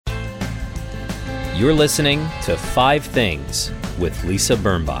You're listening to Five Things with Lisa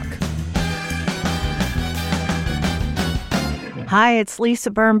Birnbach. Hi, it's Lisa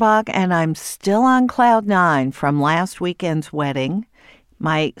Birnbach, and I'm still on cloud nine from last weekend's wedding.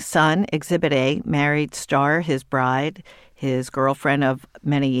 My son, Exhibit A, married Star, his bride, his girlfriend of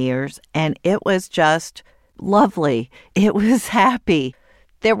many years, and it was just lovely. It was happy.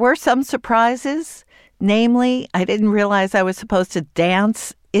 There were some surprises. Namely, I didn't realize I was supposed to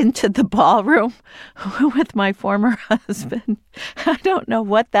dance into the ballroom with my former husband. I don't know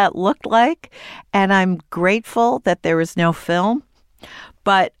what that looked like, and I'm grateful that there was no film.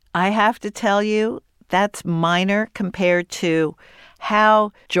 But I have to tell you, that's minor compared to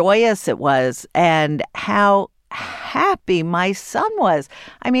how joyous it was and how happy my son was.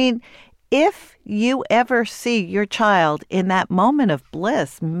 I mean, if you ever see your child in that moment of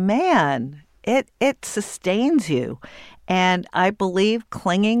bliss, man, it sustains you. And I believe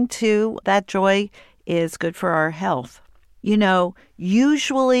clinging to that joy is good for our health. You know,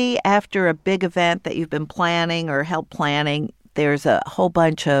 usually after a big event that you've been planning or helped planning, there's a whole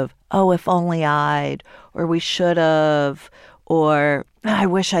bunch of, oh, if only I'd, or we should have, or I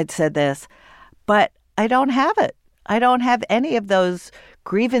wish I'd said this. But I don't have it. I don't have any of those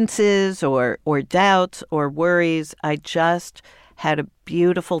grievances or doubts or worries. I just had a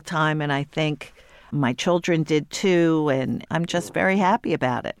beautiful time, and I think my children did too, and I'm just very happy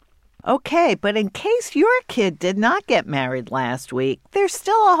about it. Okay, but in case your kid did not get married last week, there's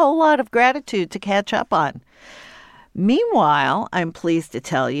still a whole lot of gratitude to catch up on. Meanwhile, I'm pleased to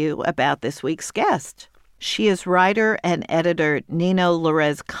tell you about this week's guest. She is writer and editor Nino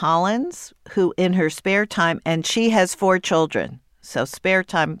Lorez Collins, who in her spare time, and she has 4 children, so spare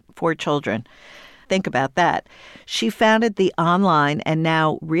time, 4 children. Think about that. She founded the online and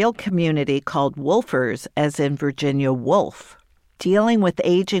now real community called Wolfers, as in Virginia Woolf. Dealing with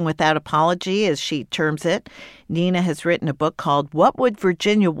aging without apology, as she terms it, Nina has written a book called What Would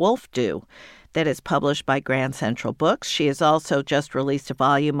Virginia Woolf Do? That is published by Grand Central Books. She has also just released a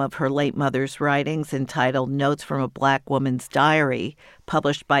volume of her late mother's writings entitled Notes from a Black Woman's Diary,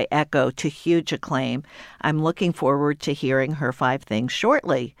 published by Echo to huge acclaim. I'm looking forward to hearing her 5 things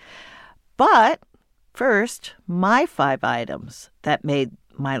shortly. But first, my 5 items that made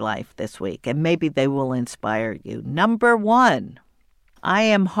my life this week, and maybe they will inspire you. Number 1, I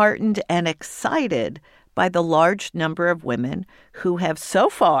am heartened and excited by the large number of women who have so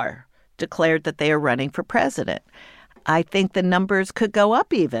far declared that they are running for president. I think the numbers could go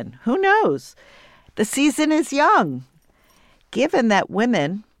up even. Who knows? The season is young. Given that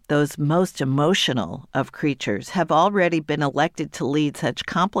women, those most emotional of creatures, have already been elected to lead such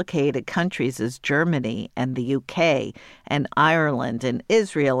complicated countries as Germany and the UK and Ireland and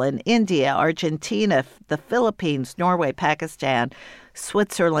Israel and India, Argentina, the Philippines, Norway, Pakistan,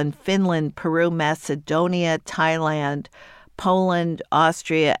 Switzerland, Finland, Peru, Macedonia, Thailand, Poland,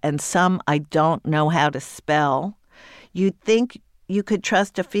 Austria, and some I don't know how to spell, you'd think you could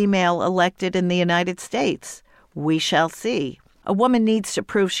trust a female elected in the United States. We shall see. A woman needs to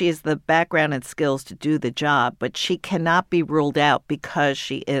prove she has the background and skills to do the job, but she cannot be ruled out because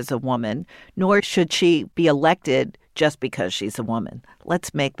she is a woman, nor should she be elected just because she's a woman.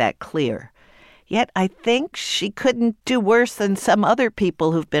 Let's make that clear. Yet I think she couldn't do worse than some other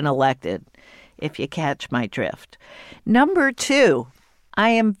people who've been elected, if you catch my drift. Number 2, I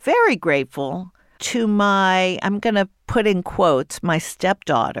am very grateful to my, I'm going to put in quotes, my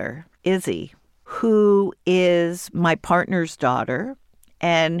stepdaughter, Izzy, who is my partner's daughter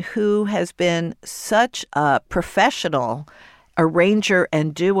and who has been such a professional arranger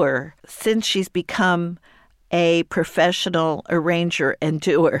and doer since she's become a professional arranger and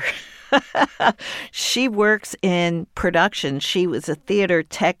doer. She works in production. She was a theater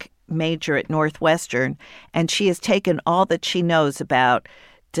tech major at Northwestern, and she has taken all that she knows about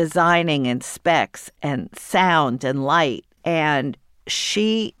designing and specs and sound and light, and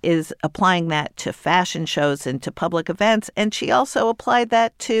she is applying that to fashion shows and to public events, and she also applied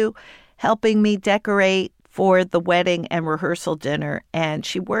that to helping me decorate for the wedding and rehearsal dinner, and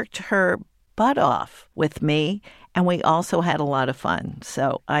she worked her butt off with me, and we also had a lot of fun.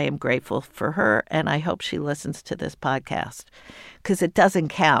 So I am grateful for her, and I hope she listens to this podcast, because it doesn't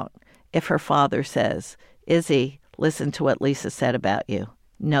count if her father says, Izzy, listen to what Lisa said about you.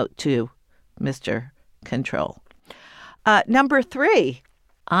 Note to Mr. Control. Number 3,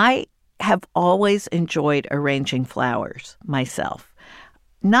 I have always enjoyed arranging flowers myself.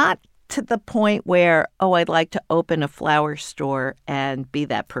 Not to the point where, I'd like to open a flower store and be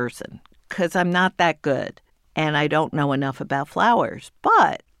that person, because I'm not that good and I don't know enough about flowers.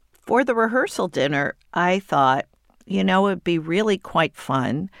 But for the rehearsal dinner, I thought, it would be really quite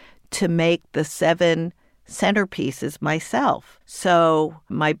fun to make the 7 centerpieces myself. So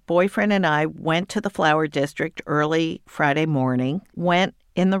my boyfriend and I went to the flower district early Friday morning, went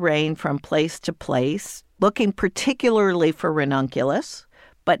in the rain from place to place, looking particularly for ranunculus,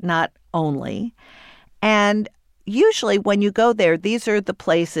 but not only. And usually when you go there, these are the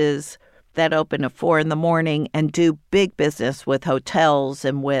places that open at 4 a.m. and do big business with hotels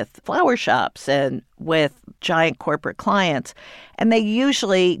and with flower shops and with giant corporate clients. And they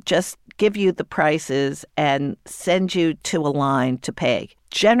usually just give you the prices and send you to a line to pay.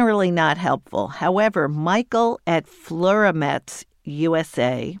 Generally not helpful. However, Michael at Florametz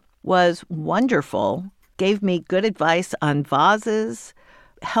USA was wonderful, gave me good advice on vases,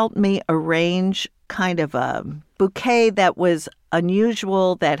 helped me arrange kind of a bouquet that was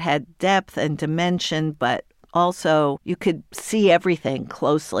unusual, that had depth and dimension, but also you could see everything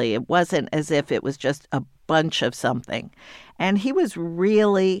closely. It wasn't as if it was just a bunch of something. And he was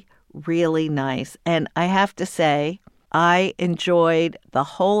really, really nice. And I have to say, I enjoyed the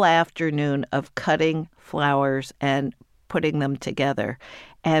whole afternoon of cutting flowers and putting them together.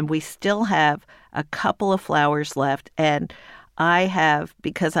 And we still have a couple of flowers left. And I have,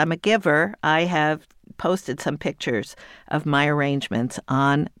 because I'm a giver, I have posted some pictures of my arrangements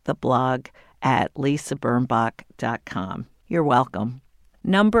on the blog at lisabirnbach.com. You're welcome.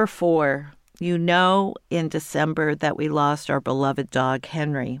 Number 4, you know in December that we lost our beloved dog,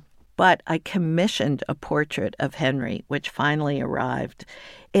 Henry. But I commissioned a portrait of Henry, which finally arrived.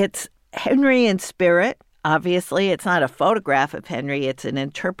 It's Henry in spirit. Obviously, it's not a photograph of Henry. It's an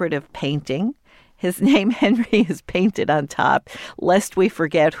interpretive painting. His name, Henry, is painted on top, lest we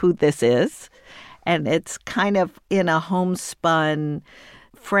forget who this is. And it's kind of in a homespun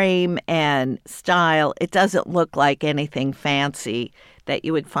frame and style. It doesn't look like anything fancy that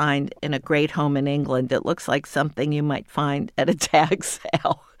you would find in a great home in England. It looks like something you might find at a tag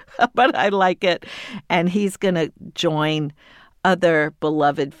sale. But I like it. And he's going to join other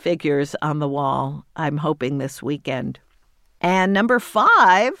beloved figures on the wall, I'm hoping this weekend. And number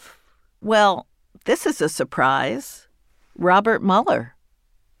 5, well, this is a surprise. Robert Mueller.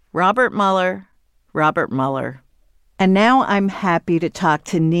 Robert Mueller. Robert Mueller. And now I'm happy to talk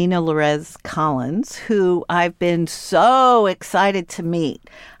to Nina Lorez Collins, who I've been so excited to meet.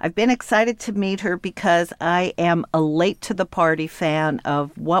 I've been excited to meet her because I am a late-to-the-party fan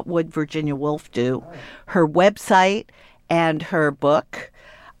of What Would Virginia Woolf Do, her website and her book.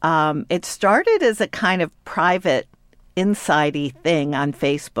 It started as a kind of private, inside-y thing on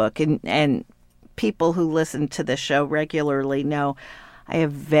Facebook, and people who listen to the show regularly know I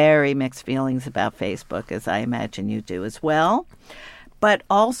have very mixed feelings about Facebook, as I imagine you do as well. But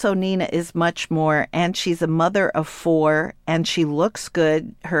also Nina is much more, and she's a mother of 4, and she looks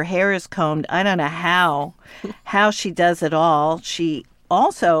good. Her hair is combed. I don't know how she does it all. She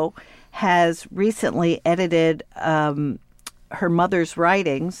also has recently edited her mother's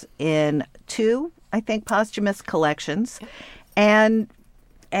writings in 2, I think, posthumous collections. And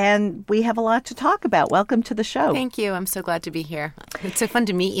we have a lot to talk about. Welcome to the show. Thank you. I'm so glad to be here. It's so fun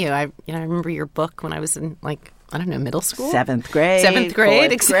to meet you. I remember your book when I was in, middle school? 7th grade. 7th grade,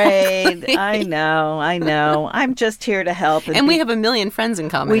 4th exactly. grade. I know. I'm just here to help. And we have a million friends in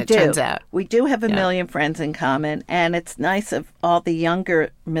common, it turns out. We do have a million friends in common. And it's nice of all the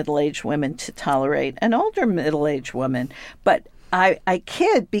younger middle-aged women to tolerate an older middle-aged woman. But I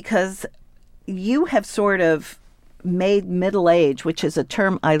kid because you have sort of made middle age, which is a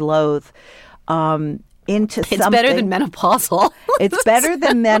term I loathe, into something. It's better than menopausal. It's better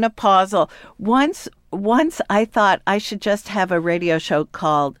than menopausal. Once I thought I should just have a radio show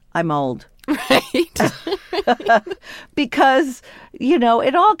called I'm Old. Right. Because,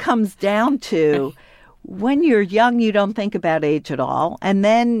 it all comes down to when you're young, you don't think about age at all. And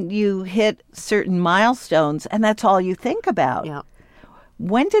then you hit certain milestones, and that's all you think about. Yeah.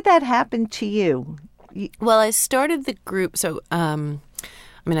 When did that happen to you? Well, I started the group, so I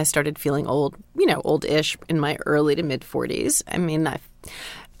started feeling old, old-ish in my early to mid-40s.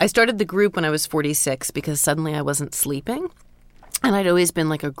 I started the group when I was 46 because suddenly I wasn't sleeping. And I'd always been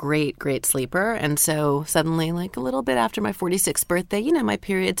a great, great sleeper. And so suddenly, a little bit after my 46th birthday, my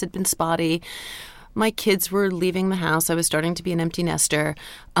periods had been spotty. My kids were leaving the house. I was starting to be an empty nester.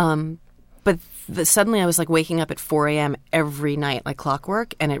 But suddenly I was waking up at 4 a.m. every night like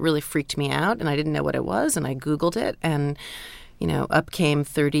clockwork, and it really freaked me out, and I didn't know what it was, and I Googled it, and, up came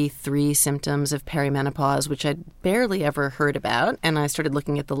 33 symptoms of perimenopause, which I'd barely ever heard about, and I started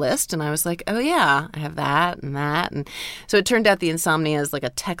looking at the list, and I was like, oh yeah, I have that, and so it turned out the insomnia is like a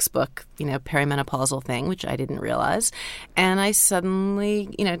textbook, perimenopausal thing, which I didn't realize, and I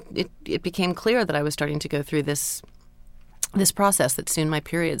suddenly, it became clear that I was starting to go through this this process that soon my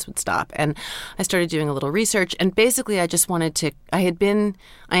periods would stop. And I started doing a little research. And basically, I just wanted to, I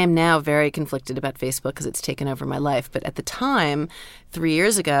am now very conflicted about Facebook because it's taken over my life. But at the time, 3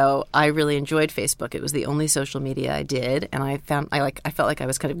 years ago, I really enjoyed Facebook. It was the only social media I did. And I felt like I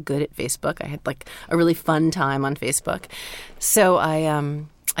was kind of good at Facebook. I had like a really fun time on Facebook. So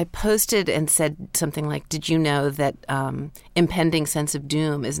I posted and said something like, did you know that impending sense of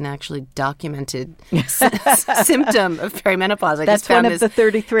doom is an actually documented symptom of perimenopause? That's one of the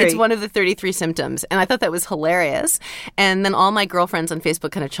 33. It's one of the 33 symptoms. And I thought that was hilarious. And then all my girlfriends on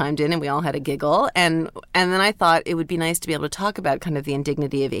Facebook kind of chimed in and we all had a giggle. And then I thought it would be nice to be able to talk about kind of the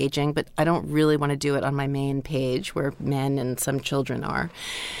indignity of aging, but I don't really want to do it on my main page where men and some children are.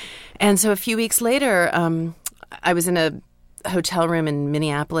 And so a few weeks later, I was in a hotel room in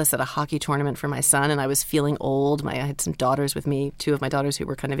Minneapolis at a hockey tournament for my son, and I was feeling old. I had some daughters with me, 2 of my daughters who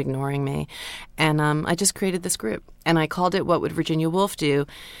were kind of ignoring me. And I just created this group. And I called it What Would Virginia Woolf Do?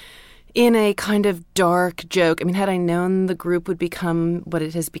 In a kind of dark joke. I mean, had I known the group would become what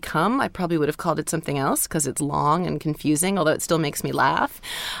it has become, I probably would have called it something else because it's long and confusing, although it still makes me laugh.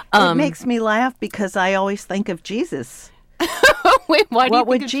 It makes me laugh because I always think of Jesus. Wait, why do you What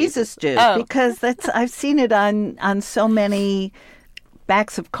would Jesus do? Oh. Because I've seen it on so many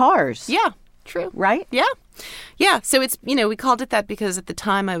backs of cars. Yeah, true. Right? Yeah. Yeah. So it's, we called it that because at the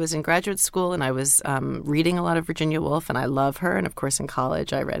time I was in graduate school and I was reading a lot of Virginia Woolf and I love her. And of course in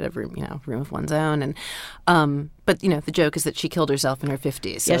college I read Room of One's Own. And but the joke is that she killed herself in her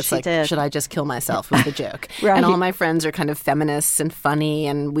 50s. So yes, it's she like, did. should I just kill myself was the joke. Right. And all my friends are kind of feminists and funny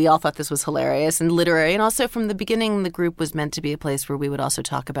and we all thought this was hilarious and literary. And also from the beginning, the group was meant to be a place where we would also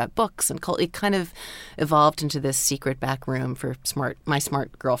talk about books and it kind of evolved into this secret back room for my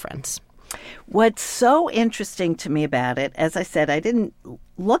smart girlfriends. What's so interesting to me about it, as I said, I didn't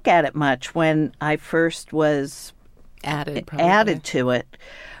look at it much when I first was added to it,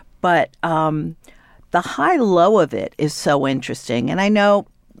 but the high-low of it is so interesting. And I know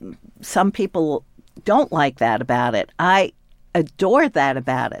some people don't like that about it. I adore that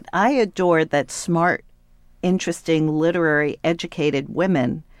about it. I adore that smart, interesting, literary, educated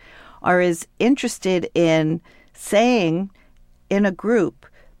women are as interested in saying in a group,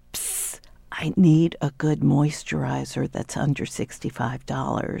 psst, I need a good moisturizer that's under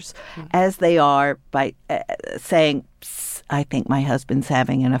 $65, as they are by saying, psst, I think my husband's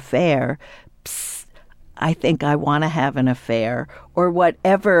having an affair, psst, I think I want to have an affair, or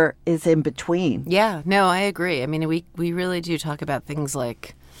whatever is in between. Yeah, no, I agree. I mean, we really do talk about things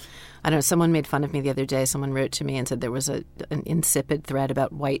like, I don't know, someone made fun of me the other day. Someone wrote to me and said there was an insipid thread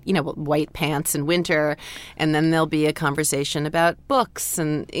about white pants in winter, and then there'll be a conversation about books,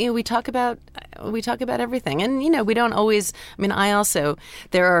 and we talk about everything. And we don't always. I mean,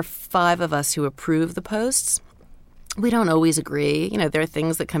 there are 5 of us who approve the posts. We don't always agree. There are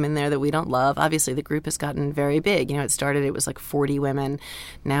things that come in there that we don't love. Obviously, the group has gotten very big. It was like 40 women.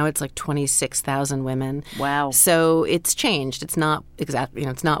 Now it's like 26,000 women. Wow. So it's changed. It's not exactly,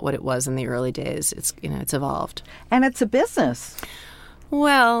 it's not what it was in the early days. It's, it's evolved. And it's a business.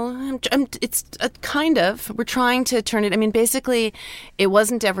 Well, it's kind of. We're trying to turn it. I mean, basically, it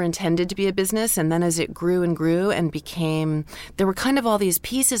wasn't ever intended to be a business. And then as it grew and grew and became, there were kind of all these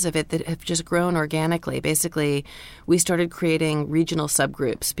pieces of it that have just grown organically. Basically, we started creating regional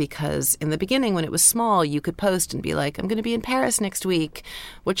subgroups because in the beginning, when it was small, you could post and be like, I'm going to be in Paris next week.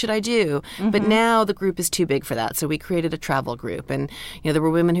 What should I do? Mm-hmm. But now the group is too big for that. So we created a travel group. And, there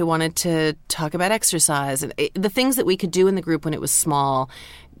were women who wanted to talk about exercise. And the things that we could do in the group when it was small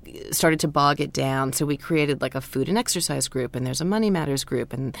started to bog it down. So we created like a food and exercise group, and there's a money matters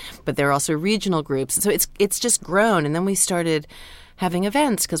group, but there are also regional groups. So it's just grown. And then we started having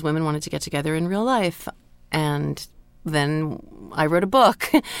events because women wanted to get together in real life. And then I wrote a book.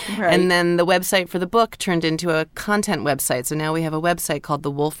 Right. And then the website for the book turned into a content website. So now we have a website called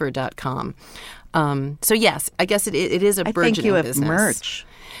thewoolfer.com. So yes, I guess it is a burgeoning business. I think you have merch.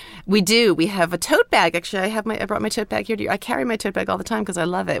 We do. We have a tote bag. Actually, I brought my tote bag here. I carry my tote bag all the time because I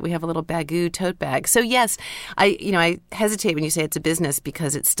love it. We have a little Bagoo tote bag. So yes, I hesitate when you say it's a business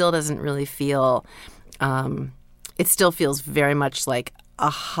because it still doesn't really feel. It still feels very much like a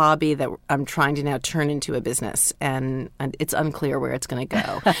hobby that I'm trying to now turn into a business, and it's unclear where it's going to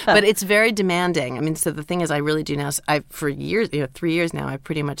go. But it's very demanding. I mean, so the thing is, I really do now. For years, 3 years now, I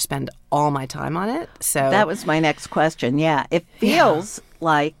pretty much spend all my time on it. So that was my next question. Yeah, it feels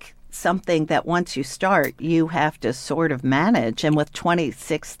like something that once you start, you have to sort of manage. And with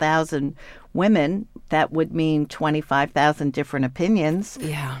 26,000 women, that would mean 25,000 different opinions.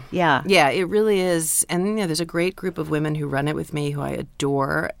 Yeah. Yeah. Yeah, it really is. And there's a great group of women who run it with me who I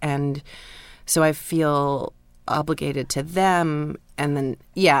adore. And so I feel obligated to them. And then,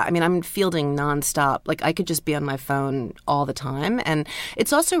 I'm fielding nonstop. Like, I could just be on my phone all the time. And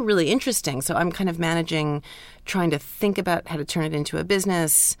it's also really interesting. So I'm kind of managing, trying to think about how to turn it into a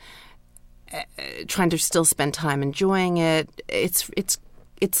business, trying to still spend time enjoying it. It's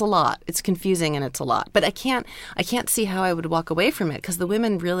a lot. It's confusing and it's a lot. But I can't see how I would walk away from it, because the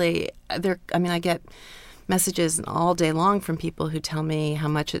women really, I get messages all day long from people who tell me how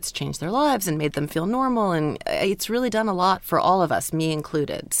much it's changed their lives and made them feel normal. And it's really done a lot for all of us, me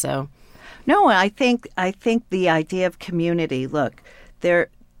included. So, no, I think the idea of community, look,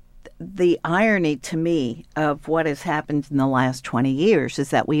 the irony to me of what has happened in the last 20 years is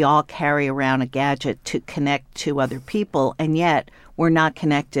that we all carry around a gadget to connect to other people, and yet we're not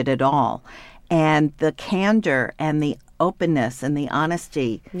connected at all. And the candor and the openness and the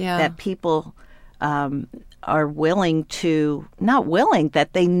honesty that people are willing to, not willing,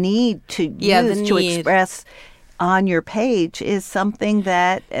 that they need to use to express on your page is something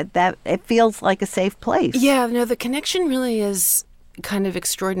that it feels like a safe place. Yeah, no, the connection really is kind of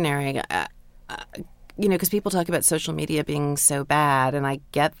extraordinary. Because people talk about social media being so bad, and I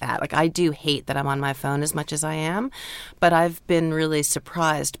get that. Like, I do hate that I'm on my phone as much as I am, but I've been really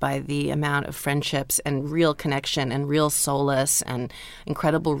surprised by the amount of friendships and real connection and real solace and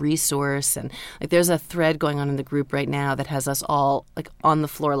incredible resource. And like, there's a thread going on in the group right now that has us all like on the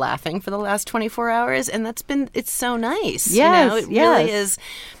floor laughing for the last 24 hours, and it's so nice. Yes, it really is.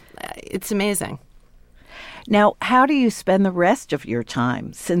 It's amazing. Now, how do you spend the rest of your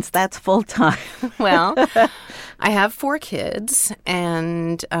time, since that's full time? Well, I have 4 kids,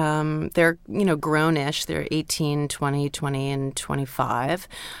 and they're, grown-ish. They're 18, 20, and 25.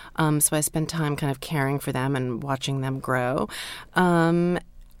 So I spend time kind of caring for them and watching them grow.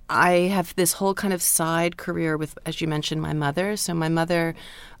 I have this whole kind of side career with, as you mentioned, my mother. So my mother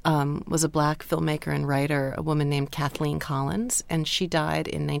was a Black filmmaker and writer, a woman named Kathleen Collins, and she died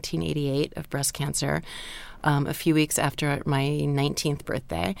in 1988 of breast cancer, a few weeks after my 19th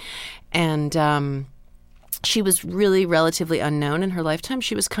birthday. And she was really relatively unknown in her lifetime.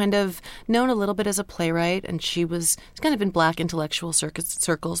 She was kind of known a little bit as a playwright, and she was kind of in Black intellectual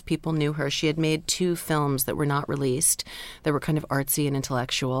circles. People knew her. She had made 2 films that were not released that were kind of artsy and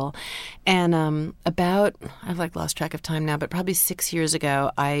intellectual. And I've lost track of time now, but probably 6 years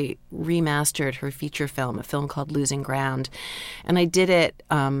ago, I remastered her feature film, a film called Losing Ground. And I did it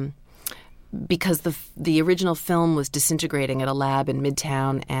because the original film was disintegrating at a lab in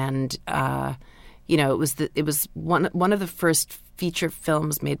Midtown, and it was one of the first feature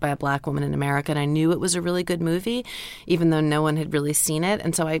films made by a Black woman in America, and I knew it was a really good movie, even though no one had really seen it.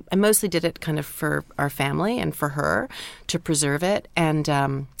 And so I mostly did it kind of for our family and for her to preserve it, and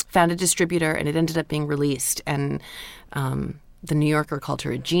found a distributor, and it ended up being released. And the New Yorker called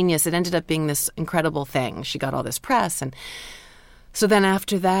her a genius. It ended up being this incredible thing. She got all this press, and so then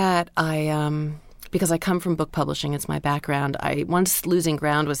after that, because I come from book publishing, it's my background, once Losing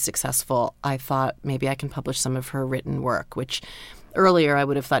Ground was successful, I thought maybe I can publish some of her written work, which earlier I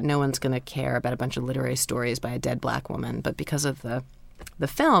would have thought no one's going to care about a bunch of literary stories by a dead Black woman. But because of the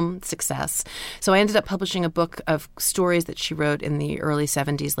film success, so I ended up publishing a book of stories that she wrote in the early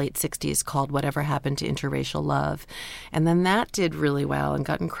 70s, late 60s called Whatever Happened to Interracial Love. And then that did really well and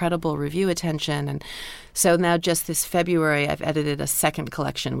got incredible review attention. And so now just this February, I've edited a second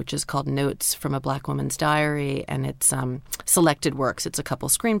collection, which is called Notes from a Black Woman's Diary. And it's selected works. It's a couple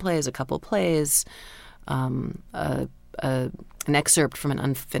screenplays, a couple plays, an excerpt from an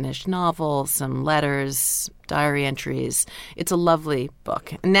unfinished novel, some letters, diary entries. It's a lovely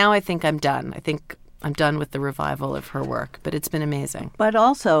book. And now I think I'm done. I think I'm done with the revival of her work, but it's been amazing. But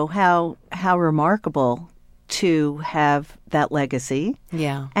also how remarkable to have that legacy.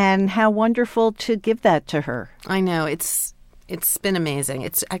 Yeah. And how wonderful to give that to her. I know. It's been amazing.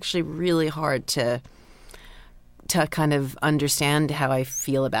 It's actually really hard to kind of understand how I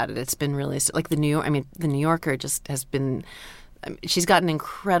feel about it. It's been really like the New Yorker just has been. She's gotten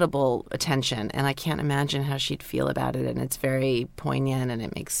incredible attention, and I can't imagine how she'd feel about it. And it's very poignant, and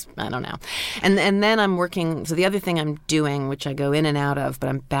it makes, I don't know. And then I'm working. So the other thing I'm doing, which I go in and out of, but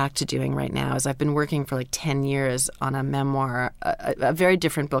I'm back to doing right now, is I've been working for like 10 years on a memoir, a very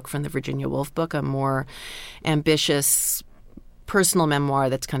different book from the Virginia Woolf book, a more ambitious personal memoir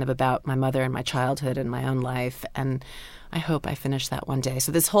that's kind of about my mother and my childhood and my own life. And I hope I finish that one day.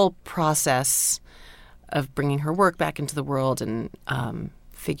 So this whole process of bringing her work back into the world and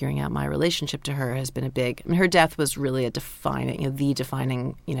figuring out my relationship to her has been a big. I mean, her death was really the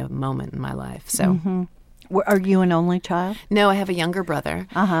defining moment in my life. So, Are you an only child? No, I have a younger brother.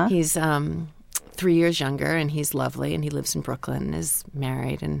 Uh-huh. He's 3 years younger, and he's lovely, and he lives in Brooklyn, and is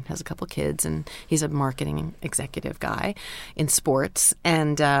married, and has a couple kids, and he's a marketing executive guy in sports.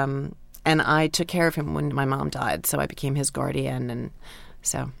 And I took care of him when my mom died, so I became his guardian, and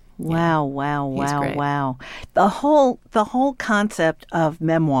so. Wow, yeah, wow. The whole concept of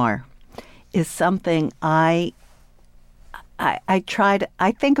memoir is something I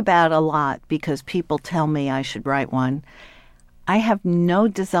think about a lot because people tell me I should write one. I have no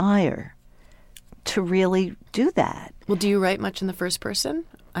desire to really do that. Well, do you write much in the first person?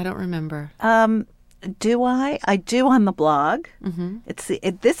 I don't remember. Do I? I do on the blog. Mm-hmm.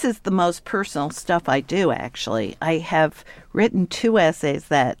 This is the most personal stuff I do, actually. I have written 2 essays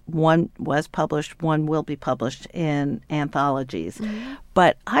that one was published, one will be published in anthologies. Mm-hmm.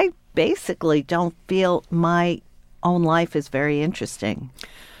 But I basically don't feel my own life is very interesting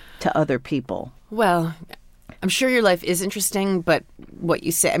to other people. Well, I'm sure your life is interesting, but what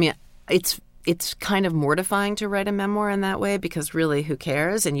you say, I mean, it's kind of mortifying to write a memoir in that way because really, who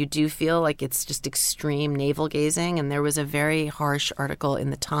cares? And you do feel like it's just extreme navel-gazing. And there was a very harsh article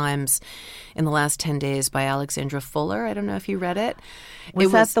in the Times in the last 10 days by Alexandra Fuller. I don't know if you read it.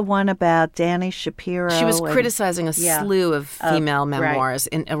 Was that the one about Dani Shapiro? She was criticizing a slew of female memoirs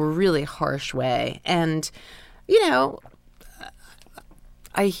in a really harsh way. And, you know,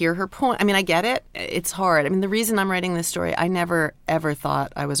 I hear her point. I mean, I get it. It's hard. I mean, the reason I'm writing this story, I never, ever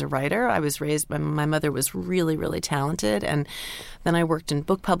thought I was a writer. I was raised, my mother was really, really talented. And then I worked in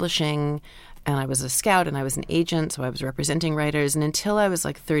book publishing, and I was a scout, and I was an agent, so I was representing writers. And until I was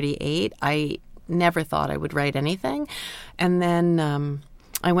like 38, I never thought I would write anything. And then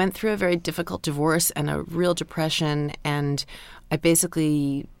I went through a very difficult divorce and a real depression, and I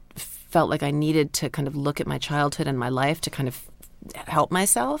basically felt like I needed to kind of look at my childhood and my life to kind of help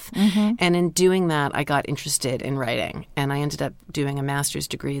myself. Mm-hmm. And in doing that, I got interested in writing. And I ended up doing a master's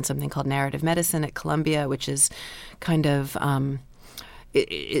degree in something called narrative medicine at Columbia, which is kind of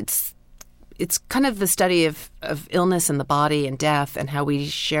it's kind of the study of illness and the body and death and how we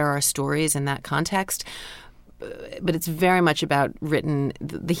share our stories in that context. But it's very much about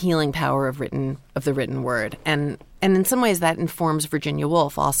the healing power of the written word. And in some ways that informs Virginia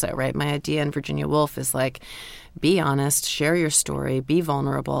Woolf also, right? My idea in Virginia Woolf is like, be honest, share your story, be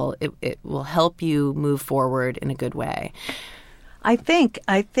vulnerable. It will help you move forward in a good way. I think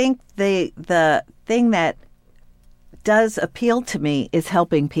the thing that does appeal to me is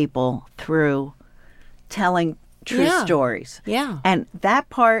helping people through telling true stories. Yeah. And that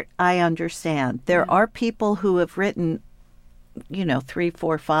part I understand. There are people who have written, 3,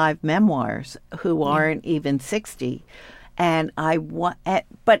 4, 5 memoirs who aren't even 60. And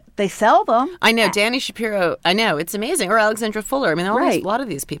but they sell them. I know. Dani Shapiro, I know. It's amazing. Or Alexandra Fuller. I mean, a lot of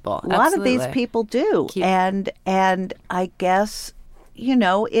these people. A lot of these people do. And I guess,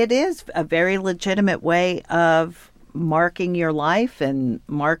 it is a very legitimate way of marking your life and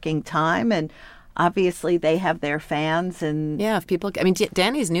marking time. And obviously they have their fans. And yeah, if people, I mean,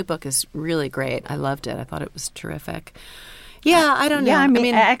 Dani's new book is really great. I loved it. I thought it was terrific. Yeah, I don't know. Yeah, I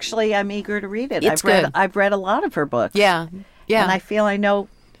mean, actually, I'm eager to read it. I've read a lot of her books. Yeah. And I feel I know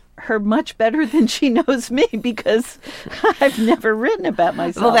her much better than she knows me because I've never written about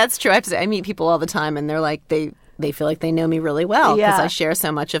myself. Well, that's true. I have to say, I meet people all the time, and they're like, they feel like they know me really well because I share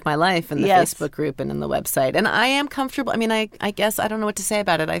so much of my life in the Facebook group and in the website. And I am comfortable. I mean, I guess I don't know what to say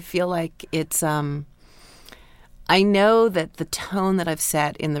about it. I feel like it's I know that the tone that I've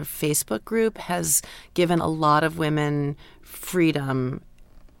set in the Facebook group has given a lot of women freedom,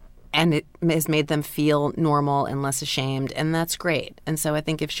 and it has made them feel normal and less ashamed, and that's great. And so I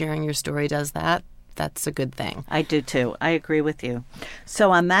think if sharing your story does that, that's a good thing. I do too. I agree with you.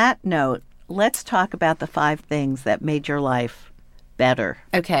 So on that note, let's talk about the 5 things that made your life better.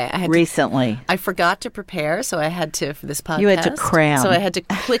 Okay. Recently. I forgot to prepare, so I had to, for this podcast. You had to cram. So I had to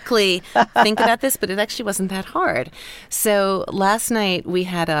quickly think about this, but it actually wasn't that hard. So last night we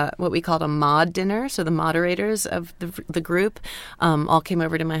had what we called a mod dinner. So the moderators of the group all came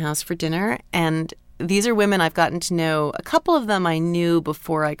over to my house for dinner, and these are women I've gotten to know. A couple of them I knew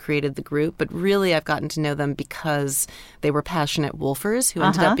before I created the group, but really I've gotten to know them because they were passionate wolfers who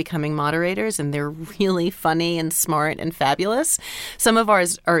ended up becoming moderators, and they're really funny and smart and fabulous. Some of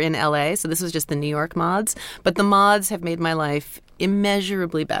ours are in LA, so this was just the New York mods, but the mods have made my life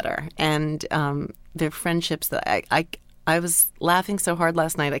immeasurably better, and they're friendships that I was laughing so hard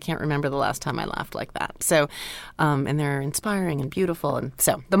last night, I can't remember the last time I laughed like that. So, and they're inspiring and beautiful. And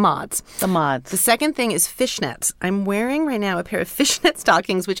so, the mods. The mods. The second thing is fishnets. I'm wearing right now a pair of fishnet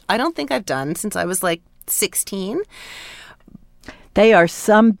stockings, which I don't think I've done since I was like 16. They are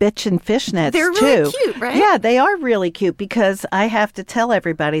some bitchin' fishnets, They're too. really cute, right? Yeah, they are really cute because I have to tell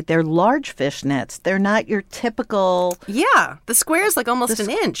everybody they're large fishnets. They're not your typical... Yeah, the square is like almost an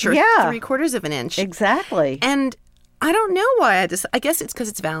inch or yeah. 3/4 of an inch. Exactly. And I don't know why. I guess it's because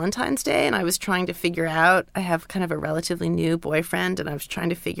it's Valentine's Day, and I was trying to figure out. I have kind of a relatively new boyfriend, and I was trying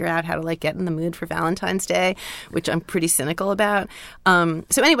to figure out how to like get in the mood for Valentine's Day, which I'm pretty cynical about.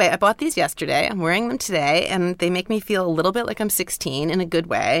 So anyway, I bought these yesterday. I'm wearing them today, and they make me feel a little bit like I'm 16 in a good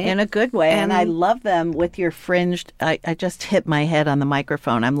way. In a good way, and I love them with your fringed. I just hit my head on the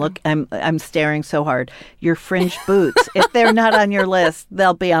microphone. I'm staring so hard. Your fringed boots. If they're not on your list,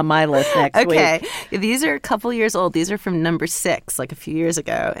 they'll be on my list next week. Okay, these are a couple years old. These are from number 6, like a few years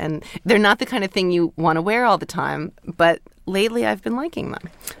ago, and they're not the kind of thing you want to wear all the time, but lately I've been liking them.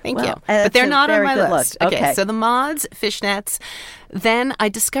 Thank you. But they're not on my list. Okay, so the mods, fishnets. Then I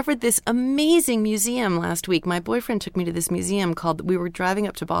discovered this amazing museum last week. My boyfriend took me to this museum we were driving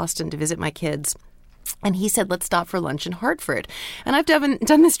up to Boston to visit my kids. And he said, let's stop for lunch in Hartford. And I've done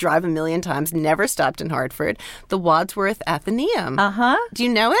this drive a million times, never stopped in Hartford. The Wadsworth Atheneum. Uh-huh. Do you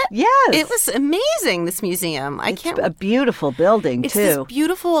know it? Yes. It was amazing, this museum. It's a beautiful building, It's too. This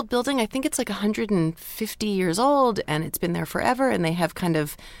beautiful old building. I think it's like 150 years old, and it's been there forever. And they have kind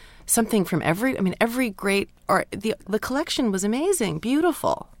of something from every great art. The collection was amazing,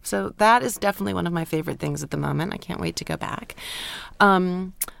 beautiful. So that is definitely one of my favorite things at the moment. I can't wait to go back.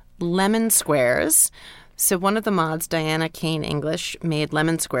 Lemon squares. So one of the mods, Diana Kane English, made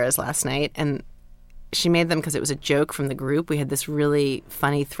lemon squares last night, and she made them because it was a joke from the group. We had this really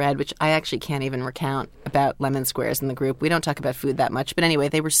funny thread, which I actually can't even recount, about lemon squares in the group. We don't talk about food that much. But anyway,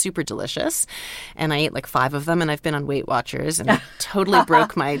 they were super delicious. And I ate like 5 of them, and I've been on Weight Watchers, and it totally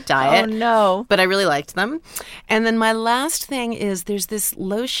broke my diet. Oh, no. But I really liked them. And then my last thing is there's this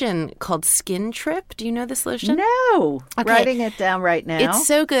lotion called Skin Trip. Do you know this lotion? No. Okay. Writing it down right now. It's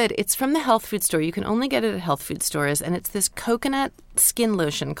so good. It's from the health food store. You can only get it at health food stores. And it's this coconut skin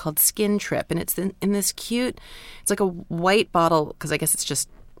lotion called Skin Trip. And it's in this cute, it's like a white bottle, because I guess it's just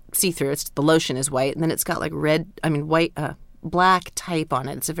see-through. The lotion is white. And then it's got like black type on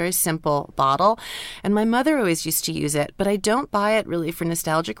it. It's a very simple bottle. And my mother always used to use it, but I don't buy it really for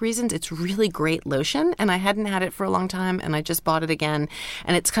nostalgic reasons. It's really great lotion, and I hadn't had it for a long time, and I just bought it again.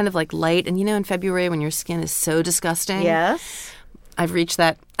 And it's kind of like light. And in February when your skin is so disgusting. Yes. I've reached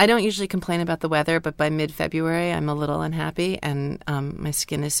that. I don't usually complain about the weather, but by mid-February, I'm a little unhappy, and my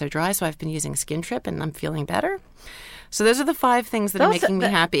skin is so dry. So I've been using Skin Trip, and I'm feeling better. So those are the 5 things that are making me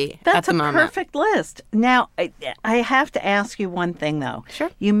happy at the moment. That's a perfect list. Now, I have to ask you one thing, though.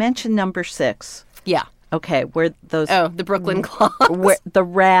 Sure. You mentioned number 6. Yeah. Okay, where those... Oh, the Brooklyn clogs. Where the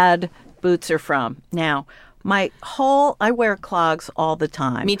rad boots are from. Now, I wear clogs all the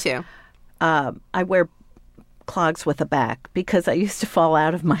time. Me too. I wear clogs with a back because I used to fall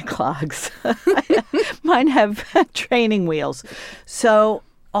out of my clogs. Mine have training wheels. So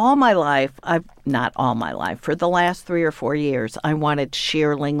all my life, not all my life, for the last 3 or 4 years, I wanted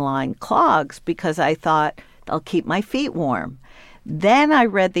shearling line clogs because I thought they'll keep my feet warm. Then I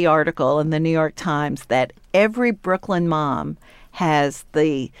read the article in the New York Times that every Brooklyn mom has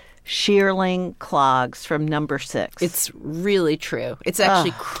the shearling clogs from number 6. It's really true. It's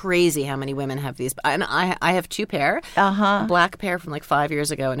actually crazy how many women have these. And I have 2 pair. A black pair from like 5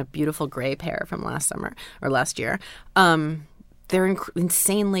 years ago and a beautiful gray pair from last year. They're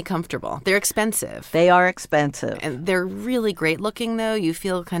insanely comfortable. They're expensive. They are expensive. And they're really great looking, though. You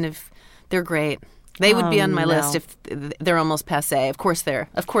feel they're great. They would be on my list if they're almost passé. Of course they're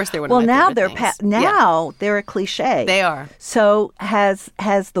one of my favorite things. They're a cliche. They are. So has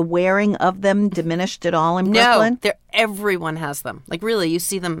the wearing of them diminished at all in Brooklyn? No, everyone has them. Like really, you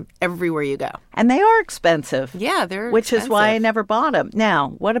see them everywhere you go. And they are expensive. Yeah, they're which expensive. is why I never bought them.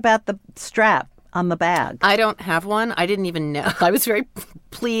 Now, what about the strap on the bag? I don't have one. I didn't even know. I was very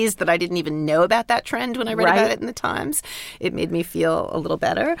pleased that I didn't even know about that trend when I read about it in the Times. It made me feel a little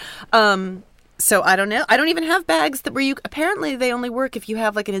better. So I don't know. I don't even have bags apparently they only work if you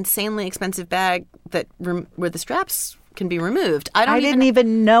have like an insanely expensive bag where the straps can be removed. I didn't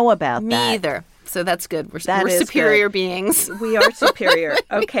even know about that. Me either. So that's good. We're superior beings. We are superior.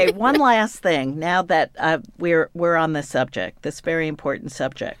 Okay, one last thing. Now that we're on this subject, this very important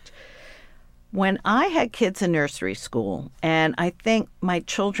subject. When I had kids in nursery school, and I think my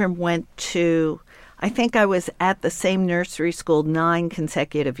children I think I was at the same nursery school 9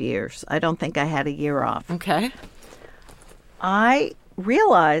 consecutive years. I don't think I had a year off. Okay. I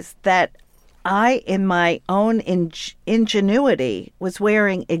realized that I, in my own ingenuity, was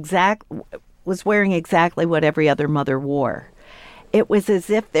wearing exactly what every other mother wore. It was as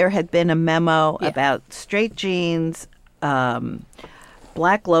if there had been a memo about straight jeans,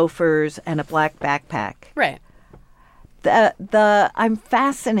 black loafers and a black backpack. Right. I'm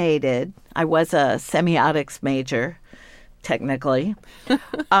fascinated. I was a semiotics major, technically.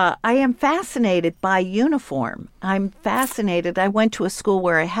 I am fascinated by uniform. I'm fascinated. I went to a school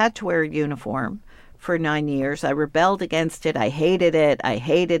where I had to wear a uniform for 9 years. I rebelled against it. I hated it.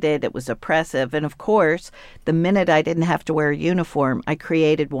 It was oppressive. And of course, the minute I didn't have to wear a uniform, I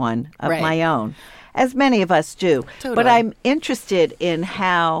created one of my own, as many of us do. Totally. But I'm interested in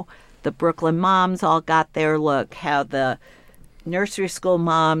how the Brooklyn moms all got their look, how the nursery school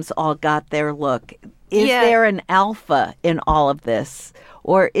moms all got their look. Is there an alpha in all of this?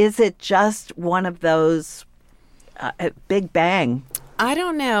 Or is it just one of those big bang? I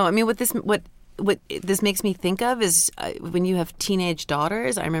don't know. I mean, what this makes me think of is when you have teenage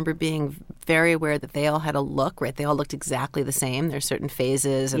daughters, I remember being very aware that they all had a look, right? They all looked exactly the same. There's certain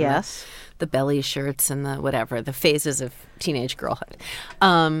phases. And the belly shirts and the whatever, the phases of teenage girlhood.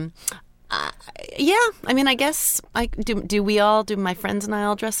 I mean, I guess do my friends and I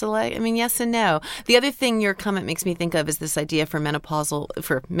all dress alike? I mean, yes and no. The other thing your comment makes me think of is this idea for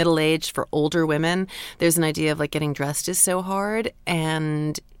middle-aged, for older women. There's an idea of like getting dressed is so hard,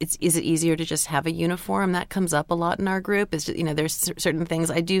 and is it easier to just have a uniform? That comes up a lot in our group. Is just, there's certain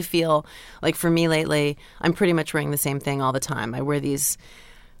things I do feel like for me lately, I'm pretty much wearing the same thing all the time. I wear these.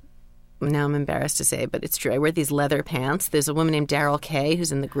 Now I'm embarrassed to say, but it's true. I wear these leather pants. There's a woman named Daryl Kay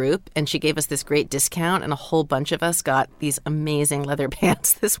who's in the group, and she gave us this great discount, and a whole bunch of us got these amazing leather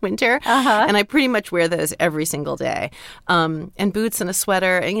pants this winter. And I pretty much wear those every single day. And boots and a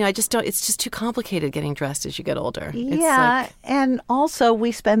sweater. And, I just don't, it's just too complicated getting dressed as you get older. Yeah. And also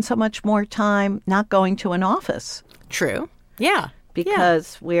we spend so much more time not going to an office. True. Yeah.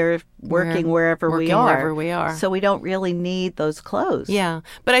 Because we're working wherever we are. So we don't really need those clothes. Yeah.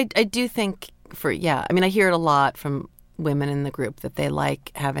 But I do think I mean, I hear it a lot from women in the group that they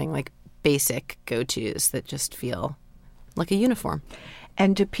like having like basic go-tos that just feel like a uniform.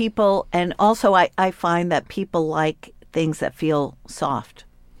 And do people, and also I find that people like things that feel soft.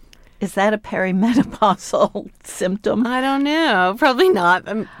 Is that a perimenopausal symptom? I don't know. Probably not.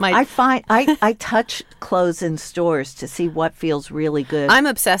 I find I touch clothes in stores to see what feels really good. I'm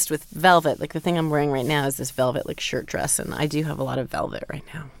obsessed with velvet. Like the thing I'm wearing right now is this velvet like shirt dress, and I do have a lot of velvet right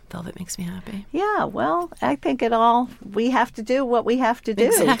now. Velvet makes me happy. Yeah, well, I think we have to do what we have to do.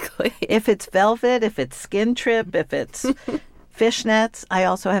 Exactly. If it's velvet, if it's skin trip, if it's fishnets. I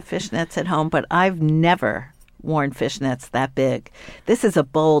also have fishnets at home, but I've never worn fishnets that big. This is a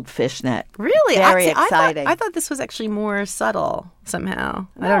bold fishnet. Really? Very exciting. I thought this was actually more subtle somehow.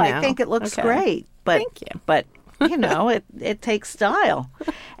 No, I don't know. I think it looks great. But, thank you. But, it takes style.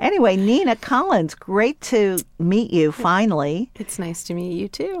 Anyway, Nina Collins, great to meet you finally. It's nice to meet you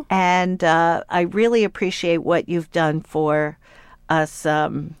too. And I really appreciate what you've done for us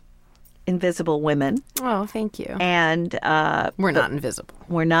invisible women. Oh, thank you. And we're not invisible.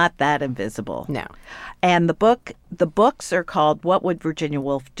 We're not that invisible. No. And the books are called What Would Virginia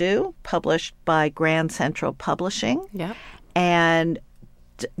Woolf Do? Published by Grand Central Publishing. Yeah. And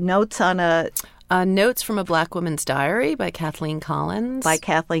Notes from a Black Woman's Diary by Kathleen Collins.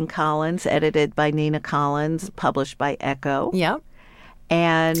 Edited by Nina Collins, published by Echo. Yeah.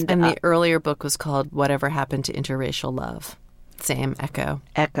 And the earlier book was called Whatever Happened to Interracial Love. Same, Echo.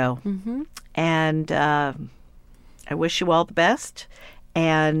 Mm-hmm. And I wish you all the best.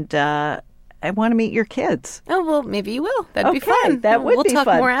 And I want to meet your kids. Oh, well, maybe you will. That'd be fun. That would be fun. We'll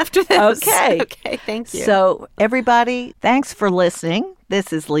talk more after this. Okay. Okay, thank you. So, everybody, thanks for listening.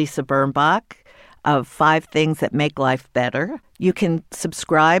 This is Lisa Birnbach of 5 Things That Make Life Better. You can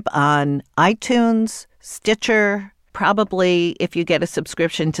subscribe on iTunes, Stitcher, probably if you get a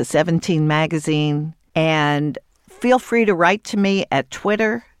subscription to 17 Magazine. And feel free to write to me at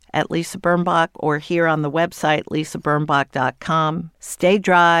Twitter at Lisa Birnbach or here on the website, lisabirnbach.com. Stay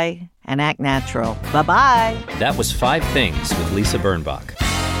dry and act natural. Bye-bye. That was 5 Things with Lisa Birnbach.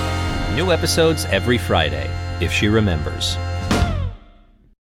 New episodes every Friday, if she remembers.